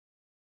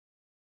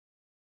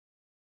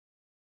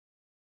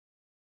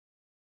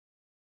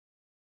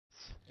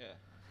Yeah.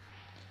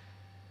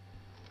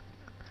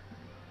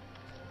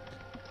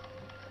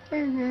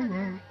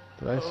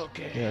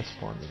 Okay. Yeah,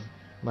 spawned in.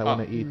 Might Oh.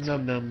 want to eat.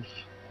 Num nums.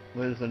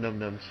 Where's the num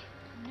nums?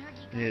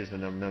 Here's the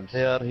num nums.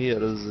 They are here.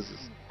 Elder dragon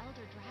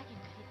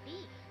could it be?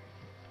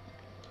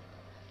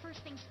 First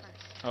things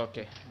first.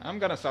 Okay, I'm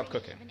gonna start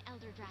cooking. An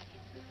elder dragon,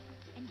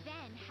 and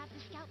then have the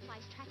scout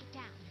flies track it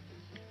down.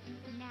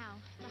 And now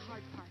the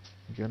hard part.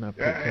 I'm gonna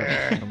pick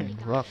up some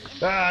rocks.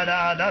 Da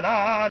da da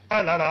da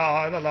da da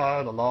da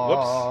da da da.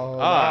 Whoops.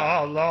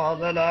 Ah. La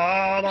la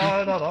la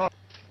la la la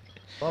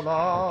la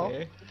la.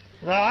 Okay.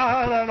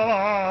 La la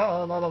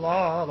la la la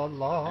la la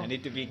la. I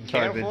need to be Sorry,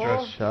 careful.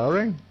 Vidra.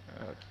 Showering?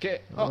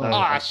 Okay. Oh. Oh,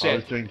 I was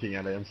shit. drinking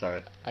at it, I'm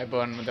sorry. I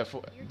burned the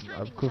food.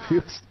 I'm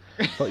confused.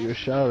 Thought you were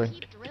showering.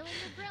 Keep drilling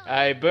and drilling.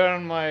 I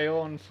burned my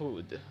own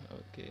food.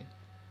 Okay.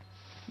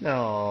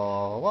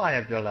 No, why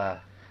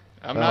Abdullah?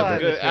 I'm Oh, not that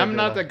good. is I'm good,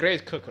 not yeah. a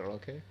great cooker.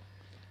 Okay.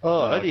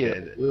 Oh, Okay.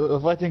 really? We were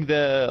fighting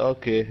the...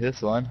 Okay,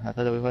 this one. I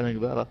thought we were fighting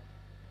Bara.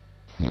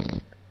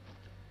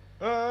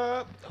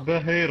 The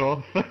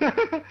hero.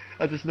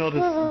 I just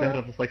noticed the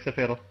hero is like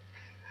Safiro.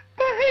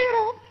 The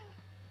hero.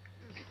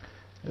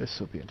 This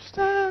will be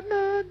interesting.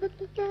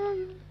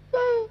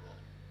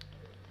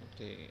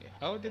 Okay.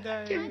 How did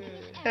I?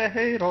 The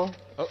hero.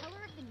 Oh. The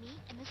color of the meat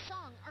and the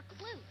song are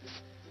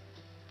clues.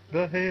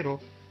 The hero.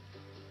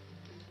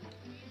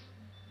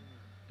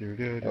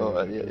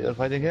 Oh, you're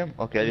fighting him?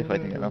 Okay, you're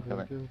fighting him. I'm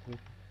coming.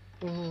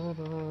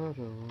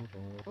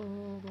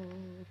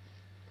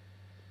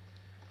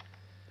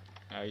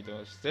 I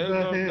still The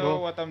don't know hero.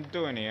 what I'm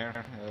doing here.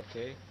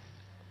 Okay.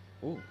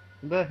 Ooh.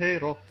 The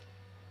hero.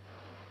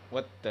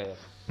 What the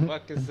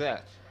fuck is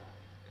that?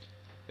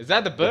 Is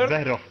that the The bird?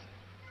 hero.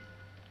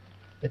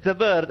 It's a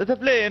bird. It's a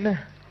plane.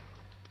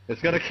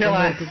 It's gonna kill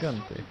Come us. with the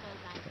gun, please.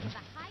 Bowgun is a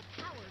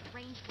high-powered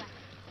ranged weapon.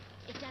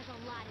 It does a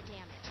lot of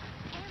damage.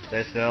 And Stay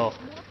lets you still. use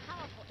more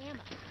powerful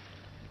ammo.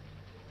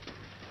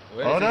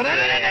 Where Oh is no no no his,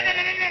 no no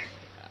no no no!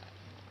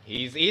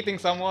 He's eating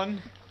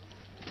someone.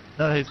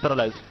 No, he's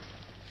paralyzed.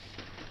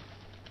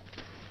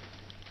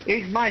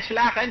 Eat my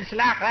slagen,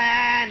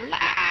 slagen!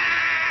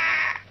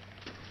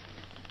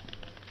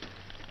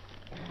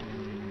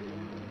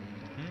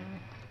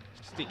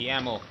 Sticky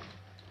ammo.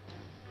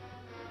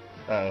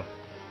 Oh.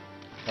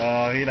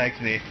 Oh, he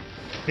likes me.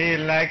 He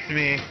likes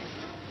me.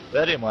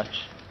 Very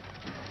much.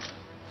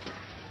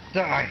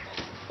 Die.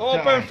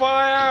 Open Die.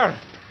 fire!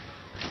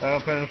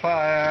 Open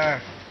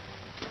fire.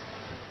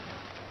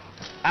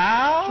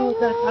 Ow!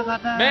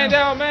 Man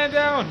down! Man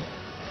down!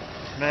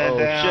 Man Oh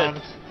down.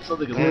 shit.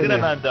 Something is gonna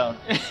man down.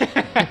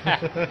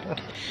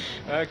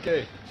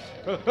 Okay.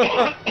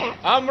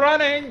 I'm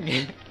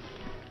running!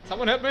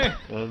 Someone help me!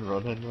 Run,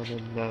 run, run, run,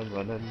 run,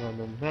 run, run,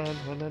 run,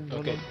 run, run,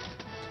 Okay.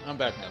 I'm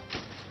back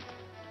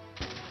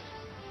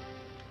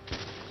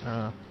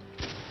now.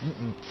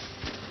 Mm-mm.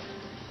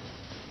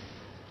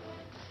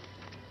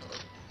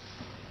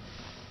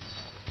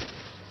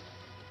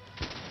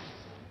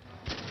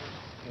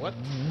 What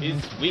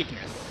is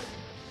weakness?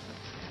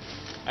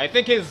 I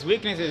think his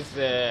weakness is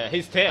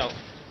his tail.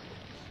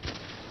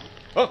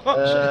 Oh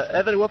shit!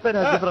 Every weapon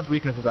has Ah. different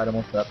weaknesses على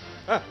monster.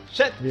 Ah,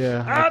 shit!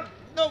 Yeah. Ah,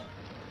 no!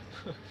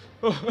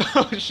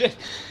 Oh shit!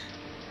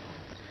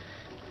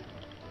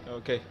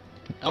 Okay,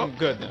 I'm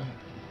good now.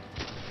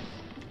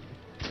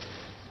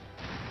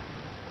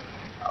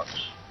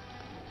 Ouch.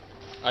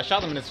 I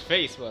shot him in his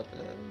face, but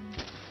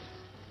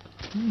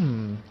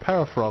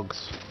Power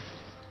frogs.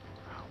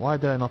 Why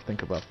did I not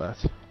think about that?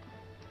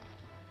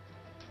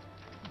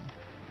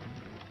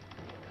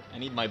 I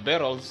need my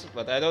barrels,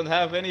 but I don't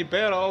have any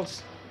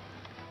barrels.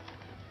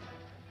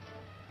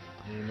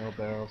 Need no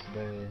barrels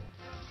today.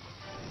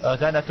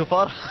 Kinda too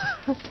far.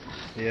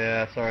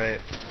 Yeah, sorry.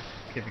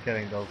 Keep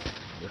getting those.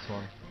 This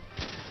one.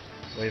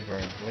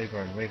 Wavern,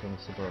 Wavern, Wavern,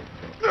 super.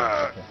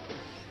 Okay.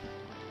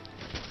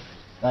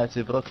 Nice,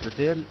 he broke the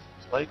tail.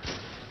 Spikes.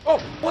 Oh,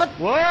 what?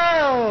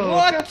 Whoa!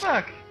 What? The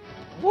fuck?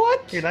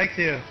 What? He likes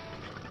you.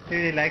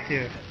 He likes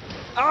you.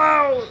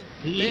 Ow!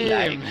 He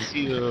Damn. likes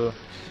you.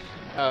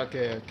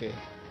 Okay, okay.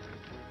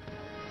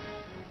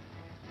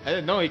 I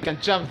didn't know he can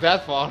jump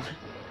that far.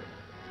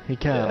 He I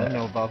can.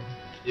 know, Bob.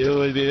 You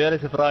will be very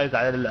surprised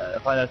على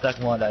الفاينل attack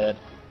مال عيال.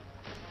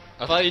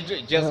 I thought he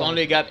just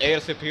only got air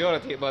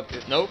superiority, but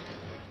nope.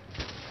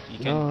 He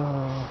can.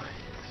 No,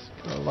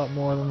 it's got a lot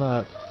more than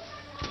that.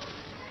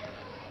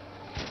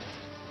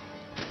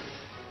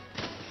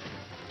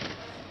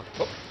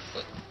 Oh.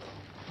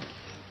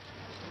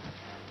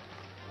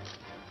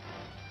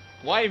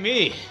 Why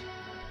me?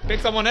 Pick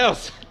someone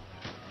else.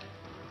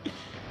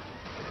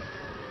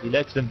 He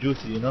likes them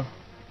juicy, you know.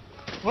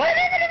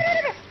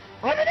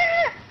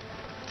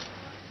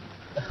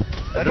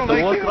 I don't The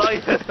like war you.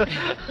 cry.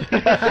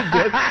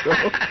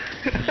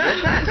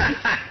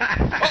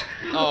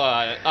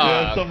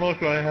 Yeah, some more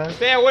cry, huh?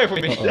 Stay away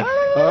from me.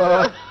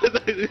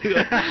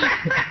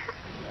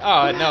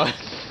 Oh no.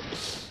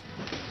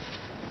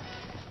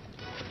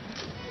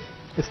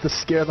 It's to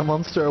scare the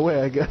monster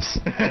away, I guess.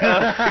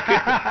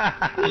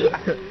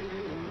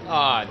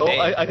 Oh, Oh, damn.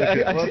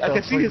 I What can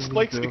the see his fuck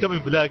spikes did you do?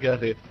 becoming black, I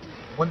think.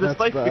 when the That's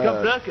spike becomes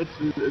bad. black, it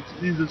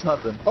means it's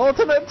happened.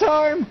 Ultimate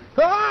time!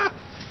 Ah!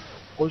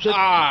 Oh shit!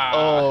 Ah!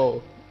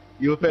 Oh,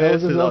 you That failed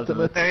was his his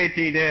ultimate.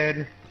 80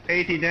 dead.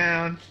 80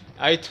 down.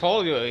 I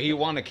told you he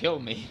wanna kill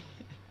me.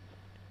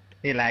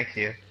 He likes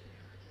you.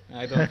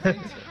 I don't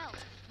think so.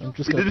 I'm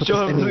just You gonna didn't put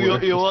show this him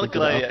anywhere your war just to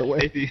get cry. it out the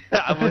way.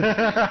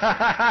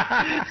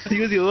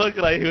 Use your war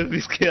cry, he will be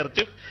scared.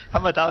 شوف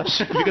محمد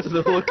عاش because of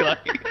the war cry.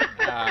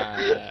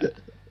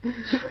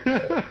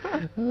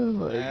 Oh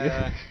my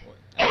god.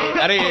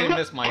 I really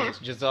miss my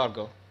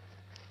Jazargo.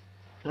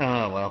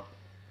 Oh well.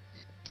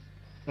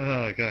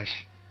 Oh gosh.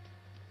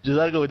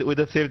 Jazargo would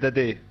have saved the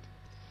day.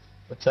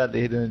 But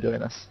sadly he didn't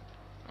join us.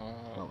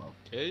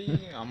 Okay,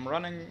 I'm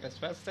running as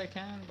fast as I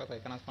can, but I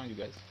cannot find you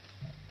guys.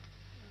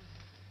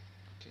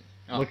 Okay.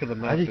 Oh. Look at the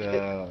map.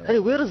 Hey,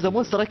 where is the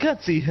monster? I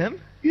can't see him.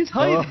 He's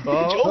hiding.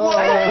 Oh.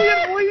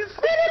 Here, boys.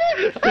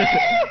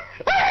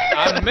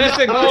 I'm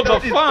missing all the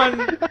fun!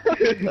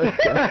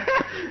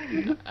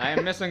 I'm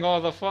missing all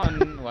the fun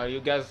while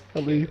you guys...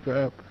 Holy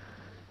crap.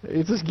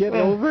 Hey, just get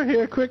over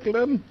here quick,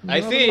 Lynn. I Not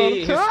a lot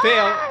see of his time.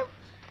 tail.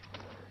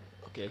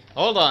 Okay,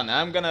 hold on.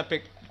 I'm gonna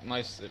pick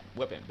my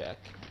weapon back.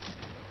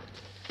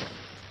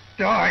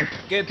 Die!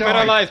 Get Die.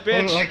 paralyzed, I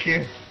bitch! don't like you.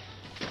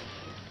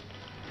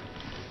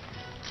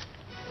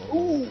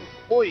 Ooh,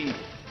 boy.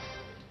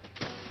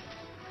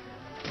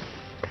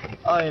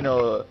 I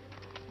know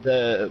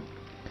the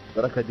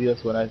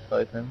Bracadios when I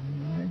fight him.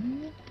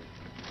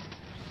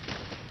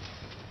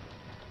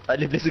 I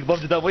leave this bomb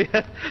to that way.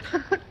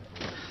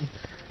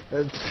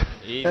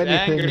 He's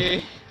Anything.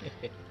 angry.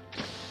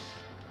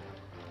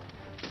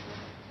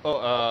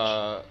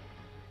 Oh,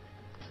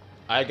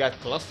 I got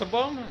cluster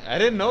bomb? I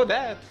didn't know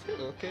that.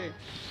 Okay.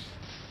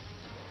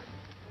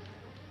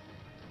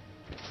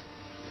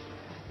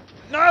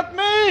 Not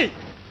me!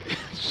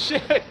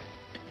 Shit!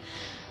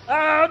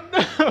 Oh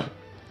no!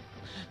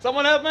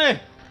 Someone help me!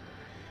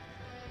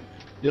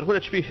 You're full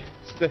HP.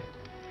 Stay.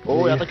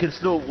 Oh, يعطيك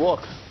السلو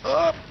walk.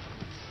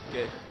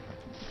 Okay.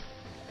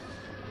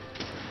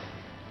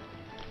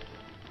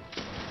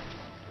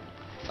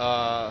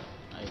 I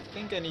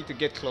think I need to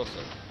get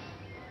closer.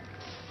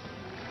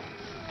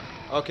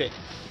 Okay.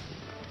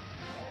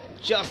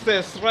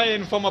 Justice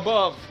rain from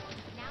above.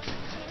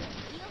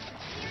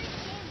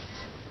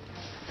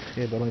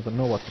 Yeah, but I don't even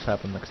know what just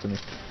happened next to me.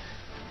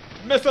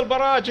 Missile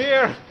barrage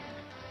here.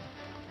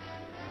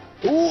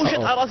 اوه شت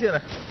Uh-oh. على راسي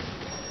انا.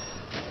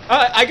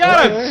 I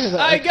got him! Okay,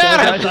 I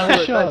that's got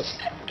nice, him! nice shot.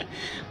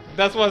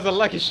 That was a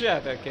lucky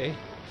shot, okay.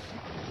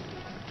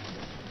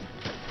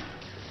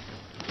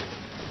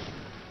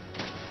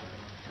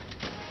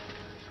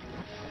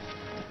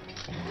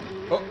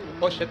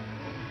 Oh shit.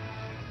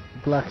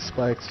 Black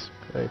spikes.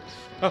 Great.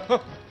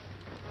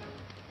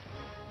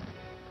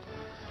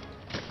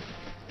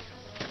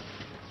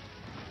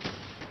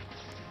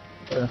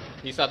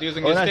 He started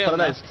using Oh his nice, tail now.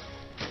 paralyzed.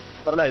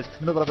 Paralyzed.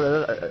 نضرب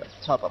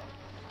شاطر.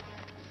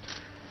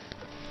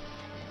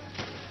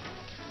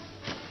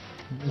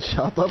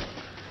 Shut up.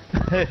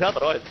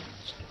 شاطر وايد.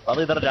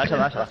 اعطيه درجة 10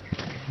 من 10.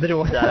 نجم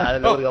واحدة على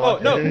الورقة.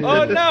 Oh no!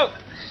 Oh no!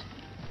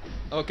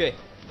 Okay.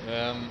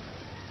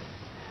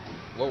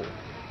 Whoa.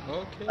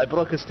 Okay. I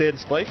broke his tail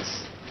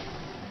spikes.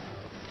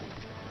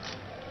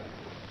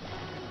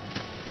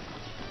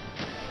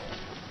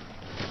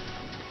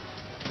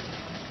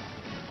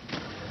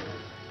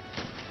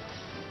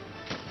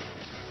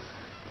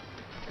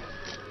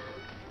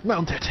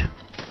 Mounted.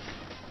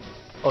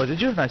 Oh, did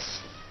you? Nice.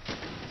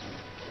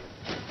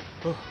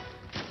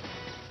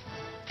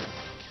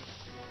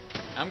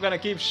 I'm gonna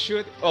keep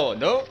shooting. Oh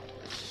no!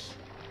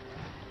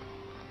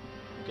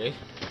 Okay.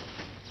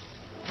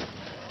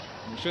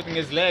 I'm shooting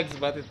his legs,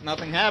 but it's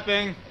nothing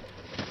happening.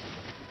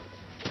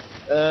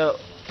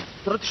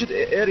 Try to shoot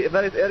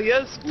various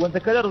areas. When the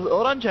color is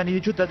orange, and you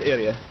shoot that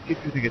area. Keep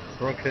shooting it.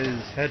 Broke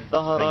his head.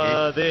 ظهر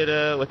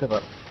there,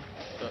 whatever.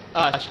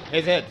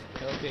 His head.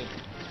 Okay.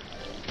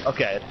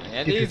 Okay.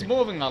 And he's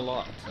moving a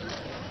lot.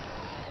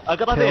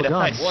 قطع Tail tail. gun.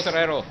 Nice. Water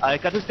arrow. I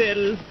cut his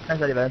tail.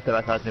 نزل لي بعد انت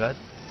بعد خلاصني بعد.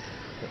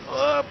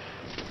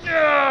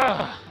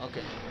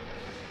 Okay.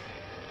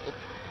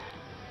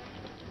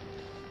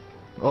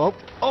 Oh,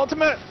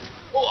 ultimate.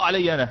 اوه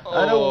علي انا.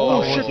 انا Oh,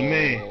 اوه it's shit.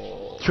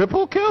 me.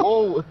 Triple kill?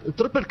 اوه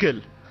triple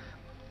kill.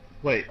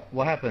 Wait,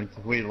 what happened?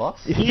 We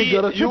lost? He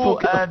got a triple You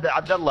kill. and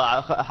عبد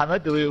الله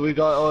حمد we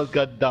got all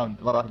got down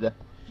مرة واحدة.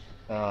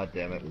 Oh,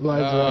 damn it.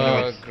 Lives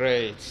Oh, out.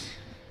 great.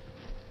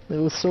 It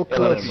was so Yeah,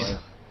 close. never mind.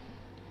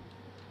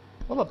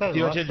 Well, not better Do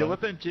you than want to change your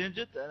last weapon? Change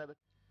it. أنا بس.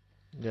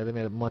 Yeah, they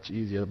made it much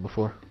easier than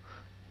before.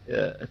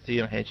 Yeah,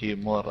 التيم الحين شيء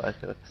more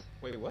accurate.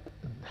 Wait, what?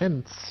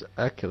 Hence,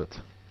 accurate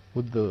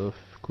with the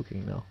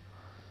cooking now.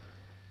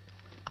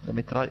 Let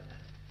me try.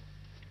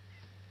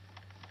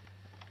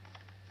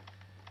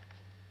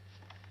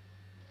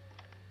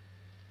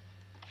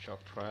 Shock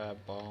trap,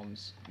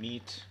 bombs,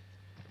 meat.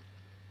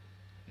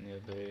 Near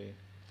the...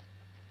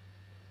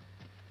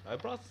 I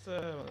brought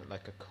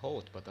like a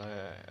coat, but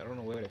I don't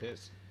know where it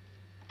is.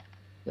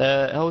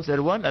 هوس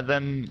L1 and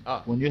then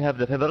when you have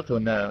the favorite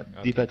when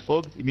D-pad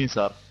فوق يمين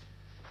صار.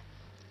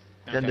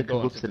 I Then can the go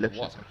group into the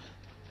selection. water.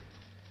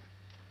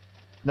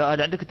 لا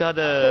اللي عندك انت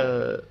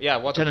هذا Yeah,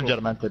 waterproof.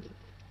 تشالنجر مانتد.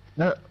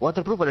 لا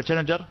واتر بروف ولا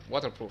تشالنجر؟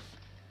 Waterproof.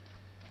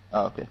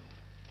 اوكي.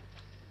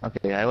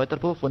 Okay,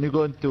 waterproof. When you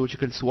go into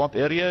chicken swamp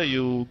area,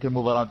 you can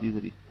move around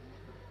easily.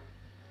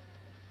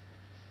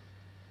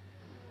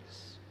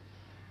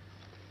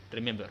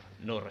 Remember,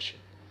 no rushing.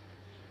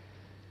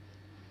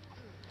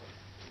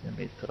 Let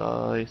me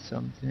try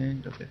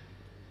something. Okay.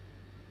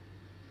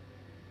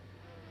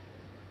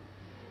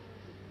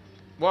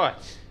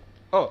 What?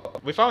 Oh,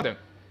 we found him.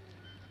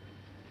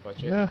 Watch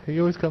it. Yeah, he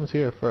always comes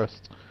here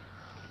first.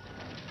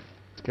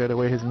 Scared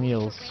away his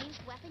meals. Ranged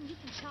weapon you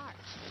can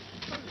charge.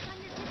 Focus on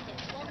your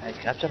distance while I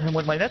capture him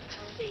with my net.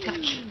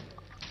 Catch.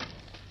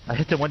 I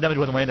hit him 1 damage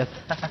with my net.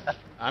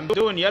 I'm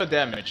doing yellow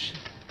damage.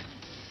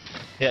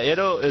 Yeah,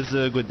 yellow is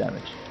good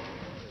damage.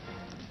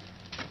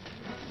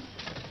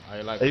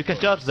 I like. You can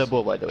charge the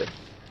bow by the way.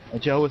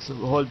 And you always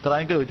hold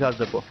triangle to charge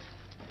the bow.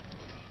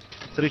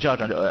 3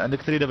 charge and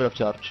 3 level of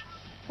charge.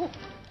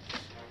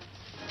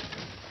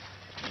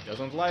 He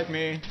doesn't like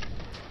me.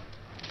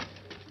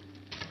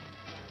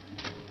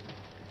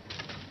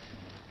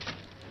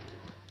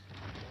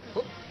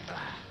 Oh.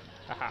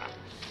 Haha.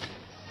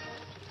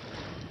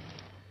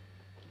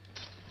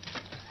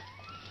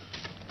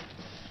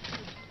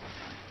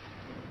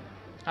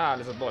 Ah,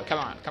 little boy, come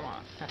on, come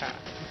on.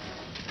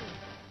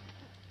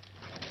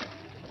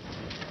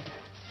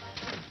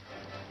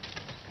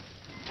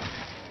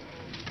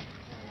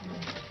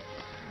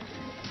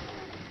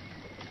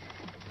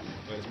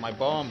 Where's my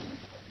bomb?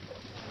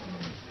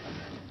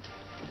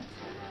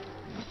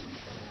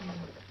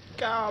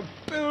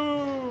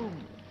 Kaboom!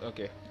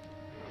 Okay.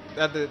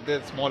 That's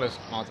the smallest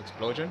mouse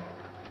explosion.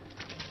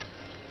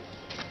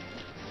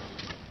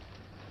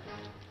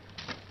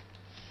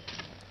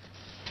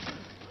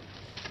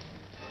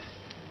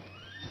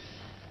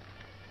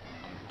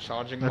 I'm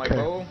charging my Okay.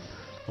 bow.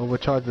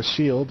 Overcharge the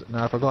shield.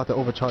 Now I forgot to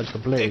overcharge the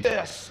Take blade.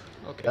 this!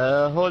 Okay.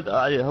 Hold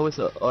how is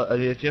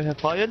if you have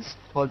files,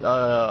 hold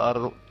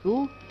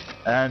R2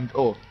 and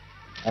O.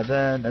 And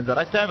then at the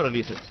right time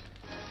release it.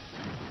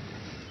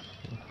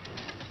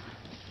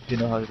 You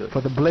know how to do it.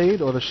 For the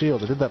blade or the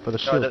shield? I did that for the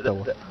No, shield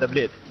though. the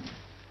blade.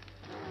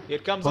 Here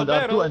comes Hold the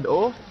R2 barrel. and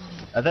O,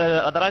 and then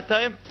at the right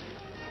time,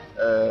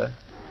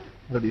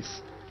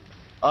 release.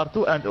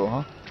 R2 and O,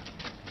 huh?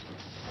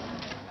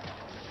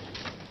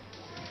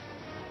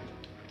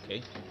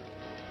 Okay.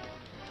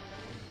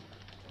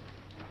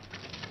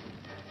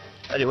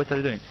 Ali, what are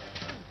you doing?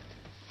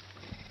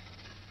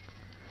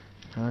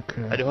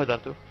 Okay. Ali, hold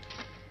R2.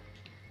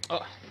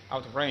 Oh,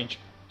 out of range.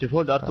 Just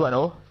hold R2 and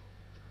O.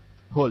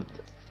 Hold.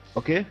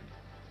 Okay?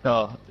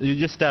 No, you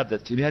just tapped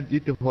it. You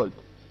need to hold.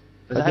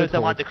 بس I هاي did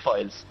hold. automatic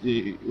files.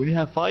 When you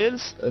have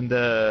files in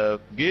the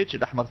gauge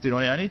الأحمر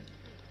تيرون يعني,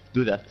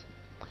 do that.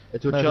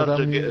 It will No, 'cause charge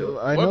the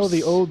I know the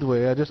Whoops. old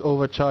way. I just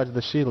overcharged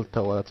the shield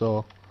tower. That's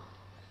all.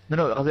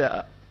 No,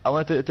 قصدي I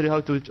want to tell you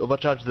how to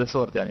overcharge the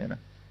sword يعني أنا.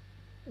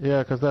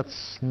 Yeah, 'cause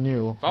that's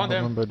new. Found I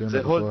him. remember doing So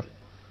that before.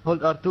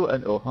 hold R2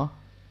 and O, huh?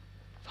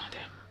 Found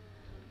him.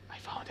 I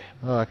found him.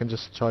 Oh, I can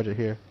just charge it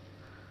here.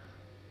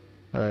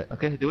 Alright.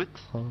 Okay, do it.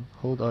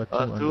 Hold R2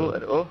 R2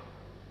 and O.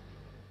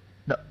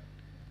 No,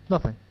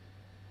 Nothing.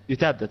 you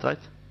tapped it, right?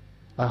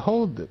 I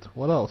hold it.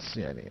 What else?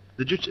 يعني?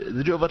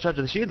 Did you overcharge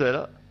the shield ولا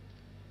لا?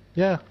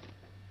 Yeah.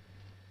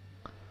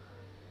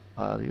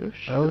 Are you I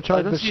sure?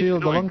 overcharged don't the see it shield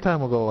a glowing. long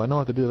time ago. I know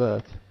how to do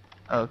that.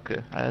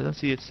 Okay, I don't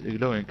see it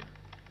glowing.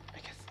 I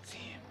can see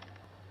him.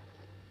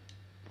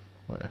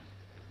 Where?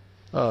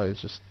 Oh,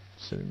 he's just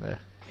sitting there.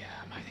 Yeah,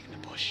 I'm hiding in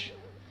the bush.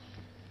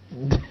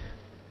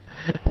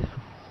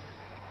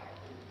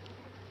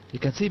 You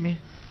can see me.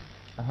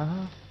 Uh-huh.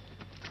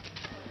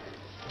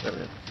 There we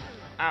go.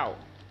 Ow.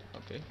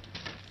 Okay.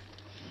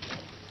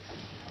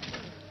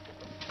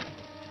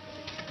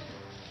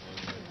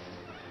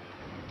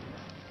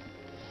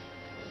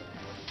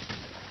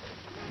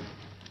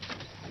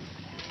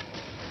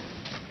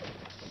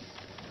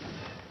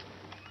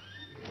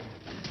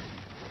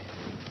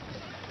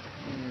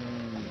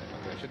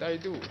 What should I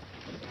do?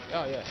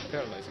 Oh yeah,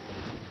 paralyze him.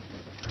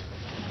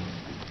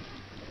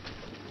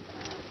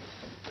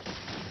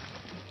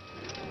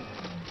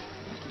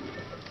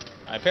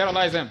 I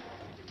paralyze him.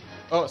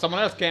 Oh,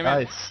 someone else came in.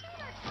 Nice.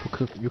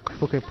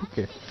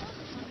 Puke.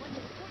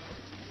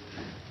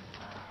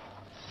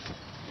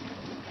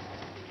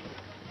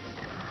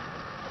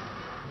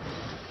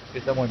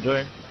 Is someone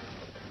join?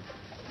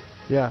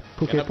 Yeah,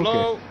 Puke. Gonna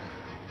blow.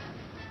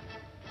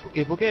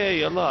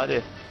 Okay, يلا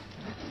عليه.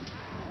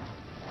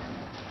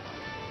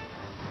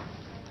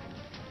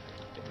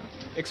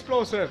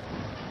 Explosive.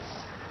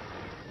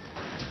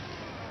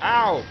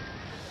 Ow.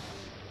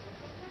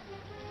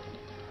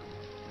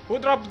 Who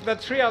dropped the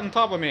tree on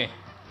top of me?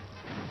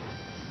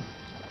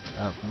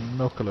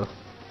 No clue. Okay.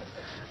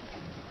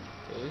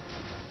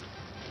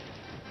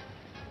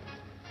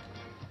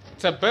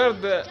 It's a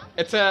bird.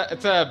 It's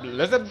a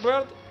lizard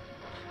bird.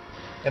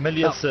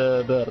 Emilius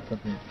bird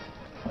something.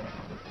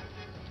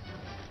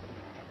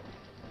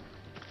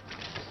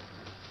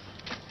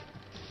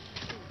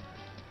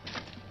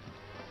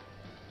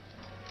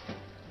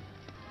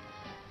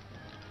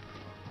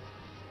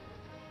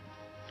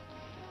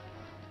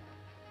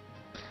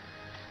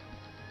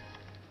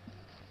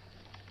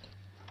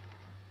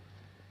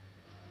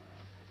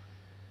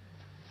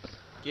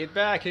 Get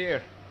back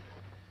here.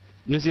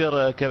 Use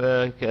your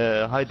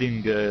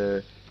hiding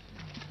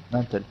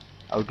mantle.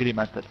 Or green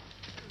mantle.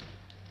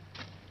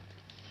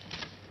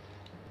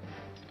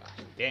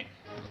 Damn.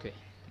 Okay.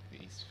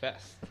 He's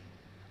fast.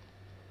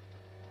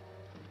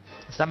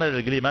 استعمل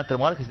الجرين مانتل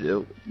مالك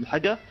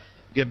الحاجة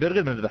جيم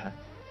بيرجر بنذبحها.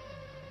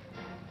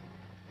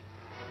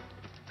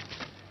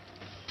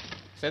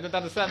 So I don't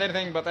understand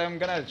anything, but I'm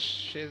gonna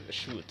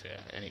shoot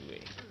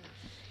anyway.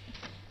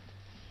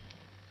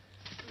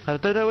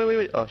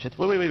 wait. Oh shit.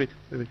 Wait.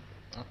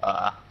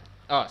 Ah.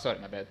 Oh, sorry,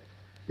 my bad.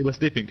 He was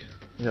sleeping.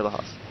 يلا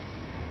خلاص.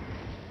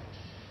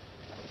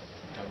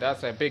 Now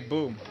that's a big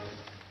boom.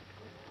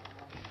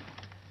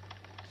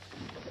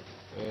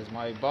 Where's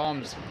my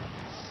bombs?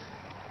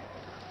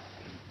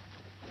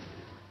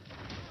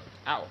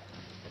 Ow.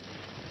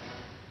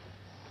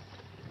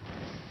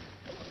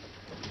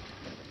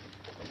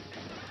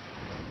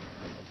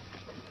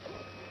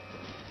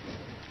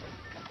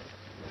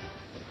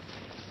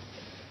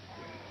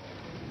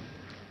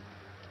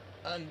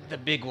 And the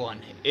big one,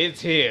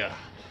 it's here.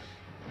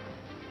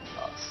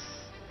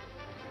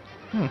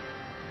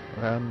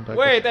 And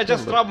Wait, I guess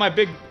just kill it. dropped my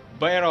big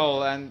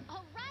barrel and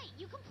All right,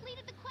 you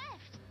completed the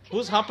quest.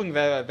 who's humping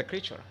the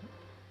creature?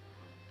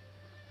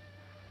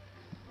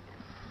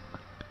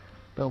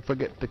 Don't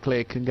forget to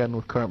click again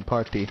with current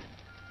party.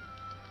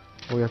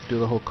 We have to do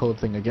the whole code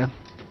thing again.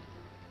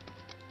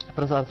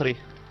 Press R3.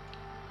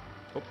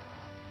 Oh.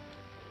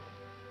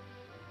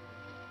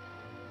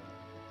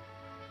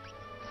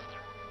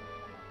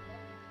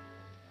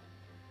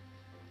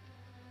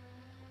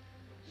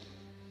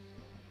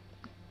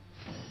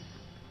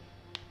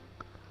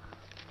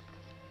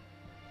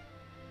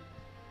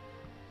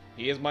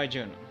 He is my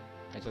Juno.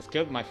 I just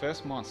killed my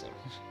first monster.